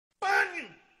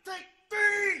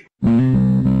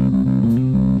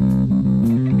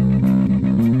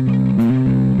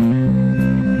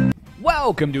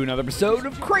Welcome to another episode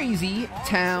of Crazy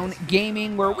Town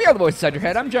Gaming, where we are the voice inside your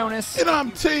head. I'm Jonas. And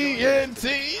I'm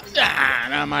TNT.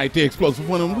 Dinomight, the explosive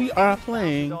one, and we are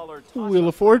playing Wheel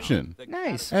of Fortune.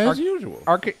 Nice. As usual.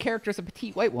 Our character's a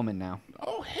petite white woman now.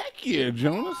 Oh, heck yeah,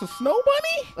 Jonas. A snow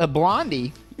bunny? A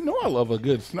blondie. You know I love a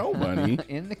good snow bunny.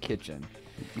 In the kitchen.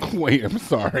 Wait, I'm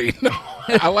sorry. No,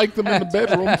 I like them in the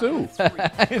bedroom, too.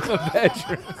 In the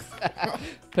bedroom.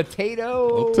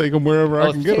 Potato. I'll take them wherever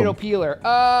I can get them. Potato peeler.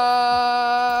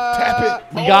 Tap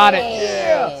it. Got it.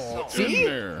 Yeah.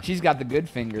 See? She's got the good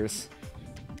fingers.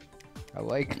 I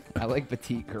like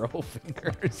petite girl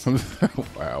fingers.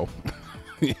 Wow.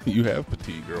 You have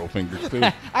petite girl fingers, too.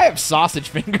 I have sausage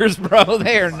fingers, bro.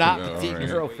 They are not petite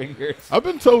girl fingers. I've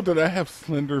been told that I have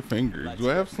slender fingers.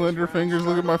 Do I have slender fingers?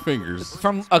 Look at my fingers.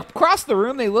 From across the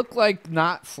room, they look like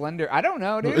not slender. I don't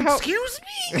know, dude. Excuse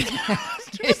me?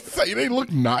 Just say they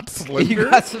look not slender. You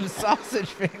got some sausage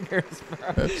fingers,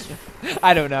 bro.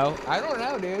 I don't know. I don't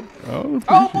know, dude.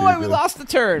 Oh, boy, we lost the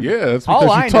turn. Yeah, that's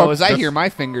all I know is I hear my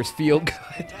fingers feel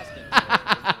good.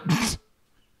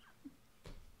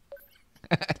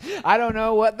 I don't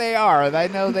know what they are. I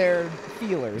know they're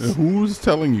feelers. Who's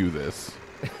telling you this?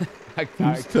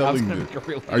 Who's telling you?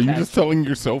 Are you just telling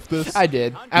yourself this? I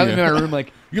did. I was in my room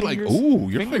like, you're like, ooh,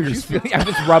 your fingers feel I'm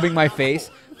just rubbing my face.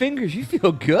 Fingers, you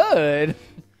feel good.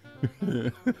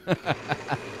 You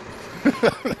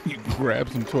grab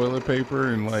some toilet paper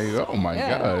and like, oh my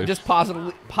gosh. Just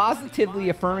positively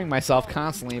affirming myself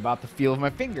constantly about the feel of my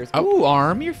fingers. Ooh,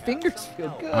 arm, your fingers feel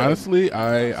good. Honestly,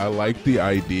 I like the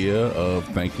idea of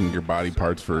thanking your body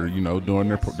parts for, you know, doing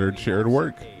their shared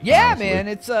work. Yeah, honestly. man,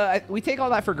 it's we take all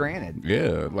that for granted.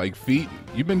 Yeah, like feet,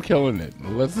 you've been killing it.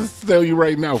 Let's just tell you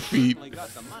right now, feet,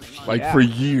 like for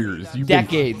years,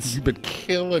 decades, you've been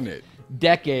killing it.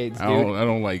 Decades, dude. I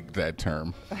don't like that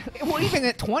term. Well, even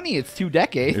at 20, it's 2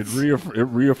 decades. It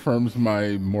reaffirms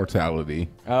my mortality.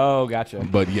 Oh, gotcha.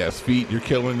 But yes, feet, you're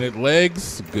killing it.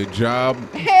 Legs, good job.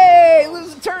 Hey,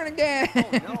 lose the turn again.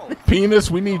 Oh, no. Penis,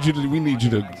 we need you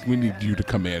to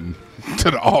come in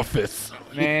to the office.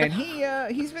 Man,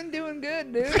 he's been doing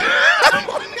good, dude.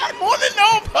 I want to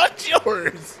know about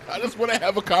yours. I just want to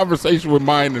have a conversation with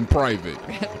mine in private.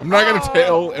 I'm not going to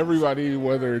tell everybody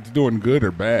whether it's doing good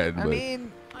or bad. I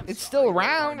mean, it's still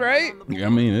around, right? I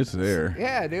mean, it's there.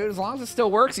 Yeah, dude. As long as it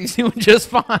still works, he's doing just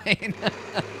fine.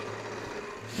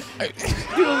 Doing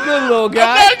good, little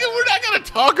guy. We're not going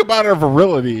to talk about our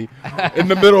virility in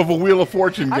the middle of a Wheel of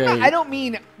Fortune game. I don't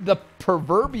mean the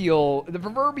proverbial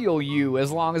you,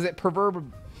 as long as it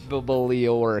proverbially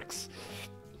works.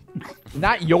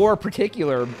 Not your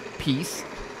particular piece.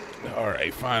 All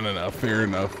right, fine enough, fair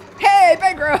enough. Hey,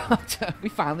 bankrupt! We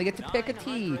finally get to pick a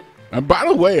T. And by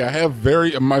the way, I have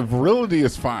my virility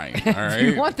is fine. All right. Do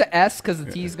you want the S because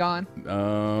the T's gone?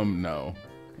 No.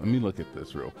 Let me look at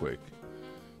this real quick.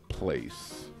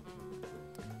 Place.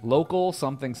 Local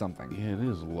something something. Yeah, it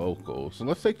is local. So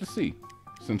let's take the C,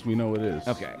 since we know it is.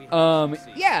 Okay.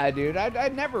 Yeah, dude. I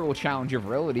never will challenge your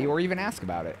virility or even ask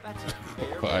about it.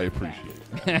 I appreciate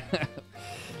it.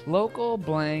 Local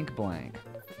blank blank.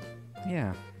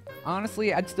 Yeah.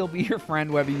 Honestly, I'd still be your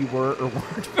friend whether you were or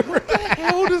weren't. What the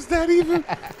hell does that even...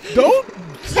 Don't...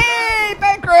 Hey,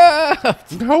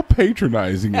 bankrupt! How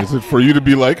patronizing is it for you to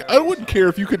be like, I wouldn't care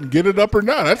if you couldn't get it up or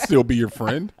not. I'd still be your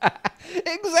friend.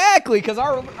 Exactly, because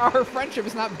our friendship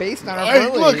is not based on our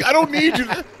ability. Look, I don't need you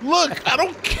to... Look, I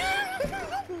don't care.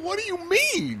 What do you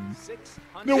mean?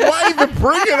 Then why even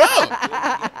bring it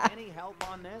up? Any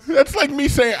help on this? That's like me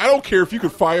saying, I don't care if you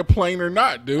could fly a plane or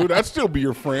not, dude. I'd still be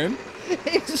your friend.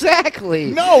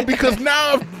 Exactly. No, because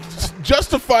now I've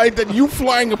justified that you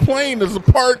flying a plane is a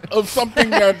part of something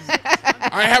that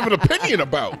I have an opinion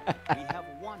about. We have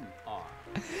one R.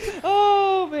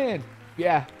 Oh, man.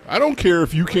 Yeah. I don't care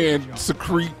if you can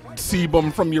secrete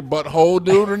sebum from your butthole,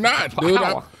 dude, or not, dude.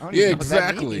 Wow. Yeah,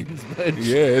 exactly.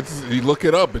 Yeah, you look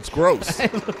it up. It's gross.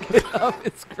 Look it up.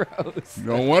 It's gross. You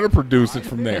don't want to produce it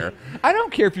from there. I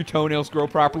don't care if your toenails grow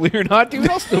properly or not, dude.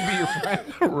 I'll still be your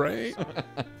friend. Right?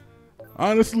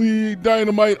 Honestly,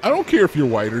 Dynamite, I don't care if you're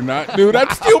white or not, dude.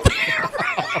 I'd still be your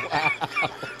friend.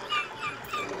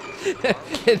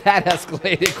 That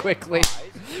escalated quickly.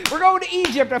 We're going to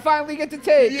Egypt. I finally get to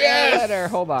take. Yes. Letter.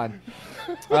 Hold on.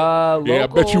 Yeah, I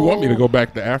bet you want me to go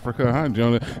back to Africa, huh,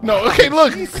 Jonah? No, okay,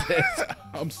 look.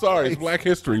 I'm sorry. It's Black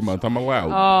History Month. I'm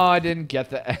allowed. Oh, I didn't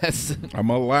get the S. I'm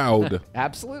allowed.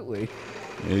 Absolutely.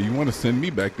 Yeah, you want to send me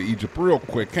back to Egypt real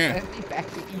quick, huh? Send me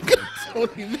back to Egypt. I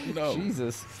don't even know.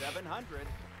 Jesus. 700.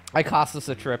 I cost us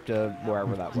a trip to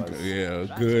wherever that was. Yeah,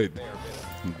 good.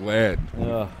 I'm glad.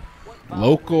 Ugh.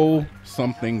 Local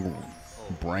something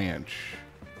branch.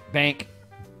 Bank.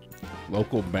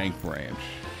 Local bank branch.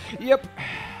 Yep.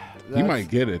 He might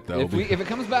get it though. If it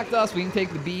comes back to us, we can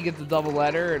take the B, get the double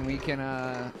letter, and we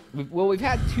can. We've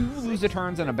had 2 loser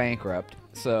turns and a bankrupt,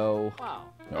 so. Wow.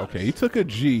 Okay, he took a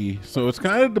G, so it's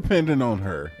kind of dependent on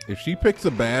her. If she picks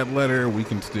a bad letter, we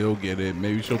can still get it.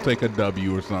 Maybe she'll take a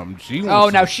W or something.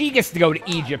 Now she gets to go to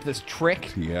Egypt. This trick.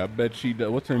 Yeah, I bet she does.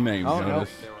 What's her name? Oh, Jonas?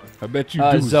 no. I bet you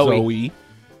do, Zoe.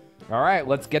 All right,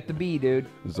 let's get the B, dude.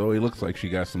 Zoe looks like she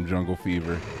got some jungle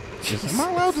fever. Am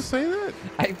I allowed to say that?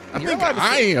 I think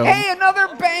I am. Hey,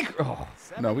 another bank. Oh.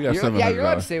 No, we got $700. Yeah, you're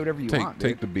allowed to say whatever you want, dude.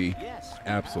 Take the B.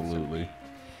 Absolutely.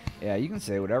 Yeah, you can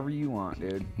say whatever you want,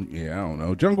 dude. Yeah, I don't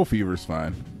know. Jungle fever's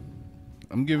fine.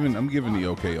 I'm giving the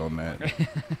okay on that.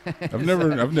 I've never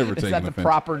taken Is that the offense.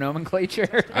 proper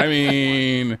nomenclature? I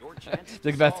mean,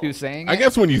 Like that's who's saying it? I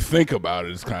guess when you think about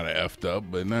it, it's kind of effed up.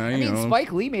 But nah, I you mean, know,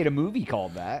 Spike Lee made a movie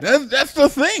called that. that's the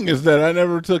thing is that I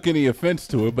never took any offense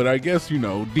to it. But I guess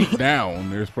deep down,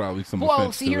 there's probably some Well,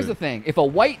 offense see, to here's it. the thing. If a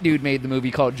white dude made the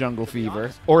movie called Jungle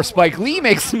Fever, or Spike Lee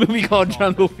makes a movie called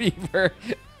Jungle Fever,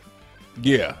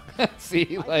 Yeah,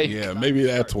 see, like, yeah, maybe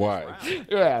that's why.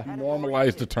 yeah.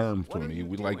 Normalize the term for me.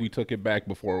 We took it back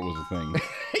before it was a thing.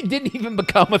 It didn't even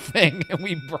become a thing, and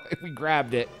we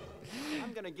grabbed it.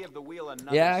 I'm gonna give the wheel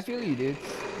another. Yeah, I feel you, dude.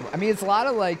 I mean, it's a lot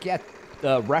of, like,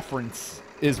 reference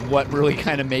is what really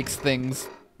kind of makes things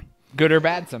good or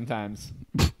bad sometimes.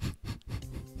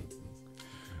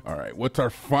 All right, what's our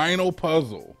final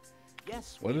puzzle?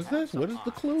 Yes. What is this? What is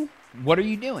the clue? What are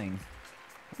you doing?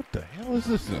 What the hell is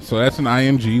this? So that's an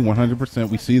ing, 100%.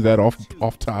 We see that off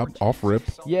top, off rip,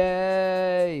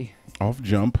 Yay! off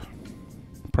jump.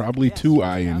 Probably 2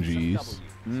 ings.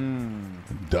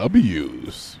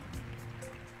 W's.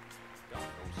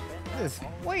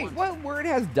 Wait, what word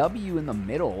has W in the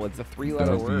middle? It's a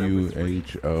 3-letter word.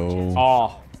 W-H-O.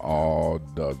 Oh.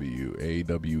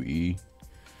 R-W-A-W-E.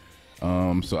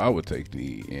 So I would take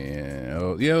the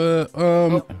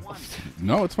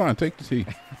no, it's fine. Take the T.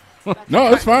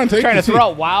 No, it's fine. Take Trying the to T. throw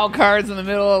out wild cards in the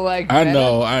middle of like. I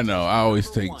know. I always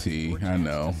take T. I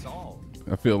know.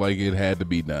 I feel like it had to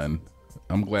be done.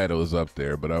 I'm glad it was up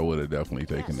there, but I would have definitely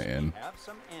taken the N. Have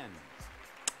some N.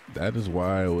 That is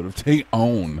why I would have taken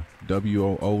own.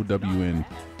 W-O-O-W-N.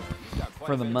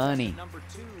 For the money. Number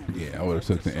 2. Yeah, I would have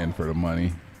took the N for the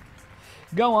money.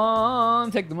 Go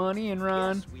on, take the money and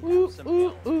run. Ooh,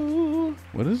 ooh, ooh.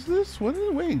 What is this?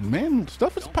 Wait, man,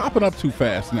 stuff is popping up too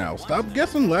fast now. Stop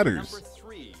guessing letters. Number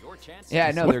 3. Your chance. Yeah,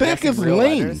 I know. What they're the heck guessing is real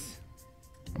Ling? letters.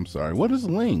 I'm sorry. What is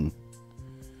Ling?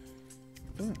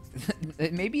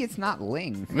 Maybe it's not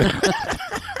Ling.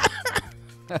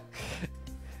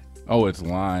 Oh, it's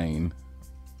line.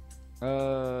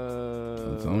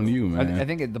 It's It's on you, man. I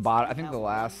think at the bottom. I think the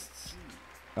last.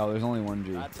 Oh, there's only one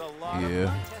G. That's a lot of Yeah,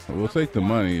 money. we'll take the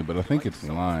money, but I think it's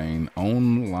line.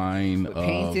 Own line of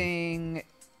Painting.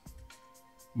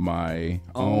 my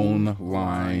Own own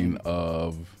line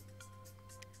of.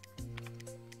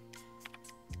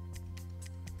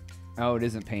 Oh, it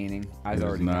isn't painting. I was It's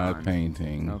already not gone.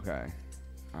 painting, Okay.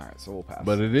 All right, so we'll pass.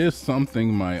 but it is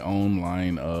something my own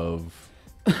line of.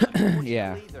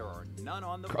 yeah. There are none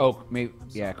on the Oh, board. maybe.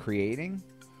 Yeah, creating.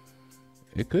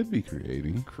 It could be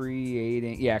creating.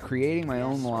 Yeah, creating my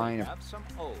own line of Have some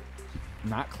O's.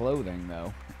 not clothing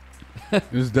though.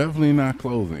 It's definitely not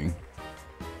clothing.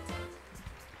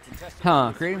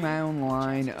 Huh? Creating my own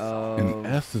line of. And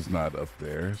S is not up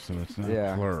there, so it's not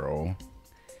Yeah. plural.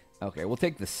 Okay, we'll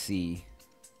take the C.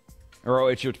 Or oh,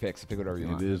 it's your pick. So pick whatever you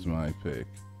It want. is my pick.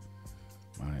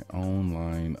 My own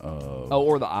line of. Oh,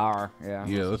 or the R. Yeah.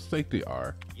 Yeah, let's take the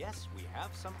R. Yes, we have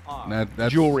some R.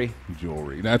 That's Jewelry.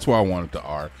 Jewelry. That's why I wanted the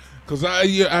R. Because I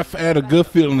had a good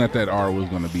feeling that R was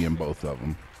going to be in both of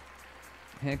them.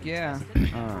 Heck yeah.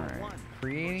 All right.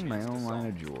 Creating my own line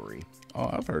of jewelry. Oh,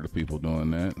 I've heard of people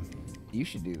doing that. You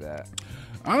should do that.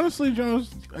 Honestly, Jones,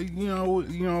 I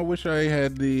wish I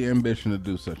had the ambition to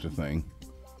do such a thing.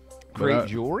 But Create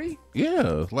jewelry?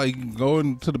 Yeah, like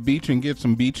going to the beach and get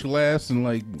some beach glass and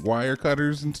like wire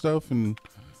cutters and stuff, and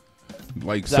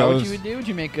like Is that sell what you would do? Would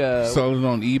you make a? it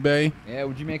on eBay. Yeah.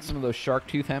 Would you make some of those shark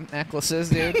tooth hemp necklaces,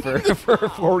 dude, for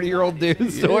 40-year-old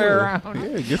dudes to wear around?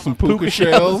 Yeah, get some puka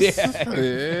shells. shells,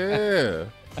 Yeah.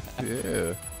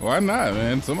 Yeah. Why not,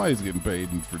 man? Somebody's getting paid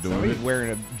for doing Somebody's it.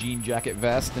 wearing a jean jacket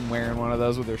vest and wearing one of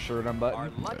those with their shirt Our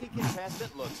unbuttoned. lucky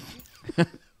contestant looks.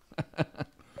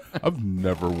 I've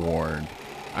never worn.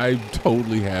 I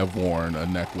totally have worn a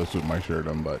necklace with my shirt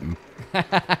unbuttoned.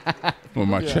 With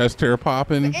my chest hair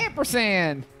popping.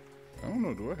 Ampersand. I don't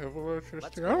know. Do I have a lot of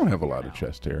chest hair? I don't have a lot of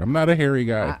chest hair. I'm not a hairy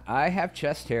guy. I have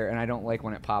chest hair, and I don't like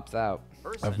when it pops out.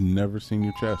 I've never seen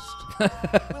your chest.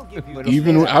 We'll give you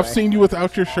Even I've seen you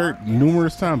without your shirt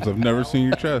numerous times. I've never seen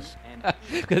your chest.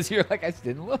 Because you're like, I just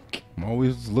didn't look. I'm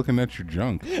always looking at your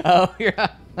junk. Oh, yeah.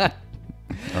 All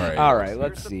right. All right, Here's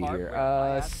let's the see part here. where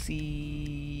I ask-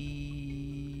 CD.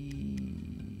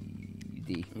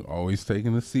 Always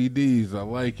taking the CDs. I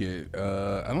like it.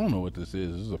 I don't know what this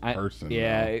is. This is a person.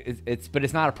 Yeah, though. but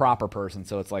it's not a proper person,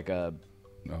 so it's like a.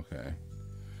 Okay.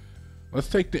 Let's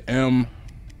take the M.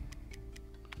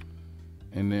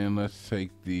 And then let's take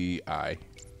the I.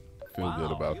 Feel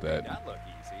good about you that. made that look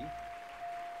easy.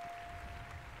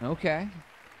 Okay.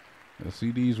 The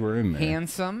CDs were in there.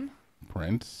 Handsome.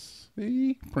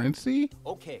 Princey?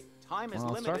 Okay, time is Well,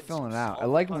 I'll limited. start filling it out. I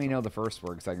Solve like the when we puzzle. know the first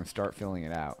word because I can start filling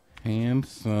it out.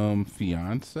 Handsome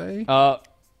fiance? I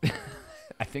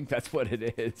think that's what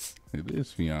it is. It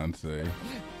is fiance.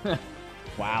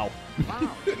 Wow.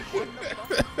 Wow.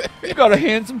 You got a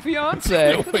handsome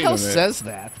fiance. Who the Wait a hell minute. says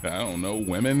that? I don't know,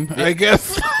 women, I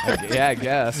guess. Yeah, I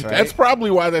guess, right? That's probably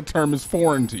why that term is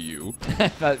foreign to you.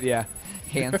 But, yeah.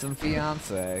 Handsome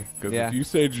fiance. Because Yeah. if you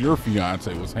said your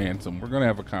fiance was handsome, we're going to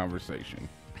have a conversation.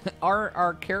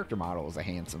 Our character model is a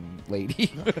handsome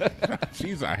lady.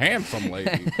 She's a handsome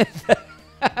lady.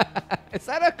 Is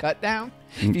that a cut down?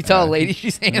 If you tell a lady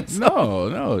she's handsome.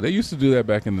 No. They used to do that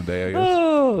back in the day, I guess.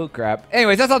 Oh, crap.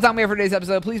 Anyways, that's all the time we have for today's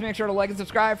episode. Please make sure to like and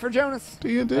subscribe for Jonas.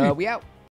 D&D. We out.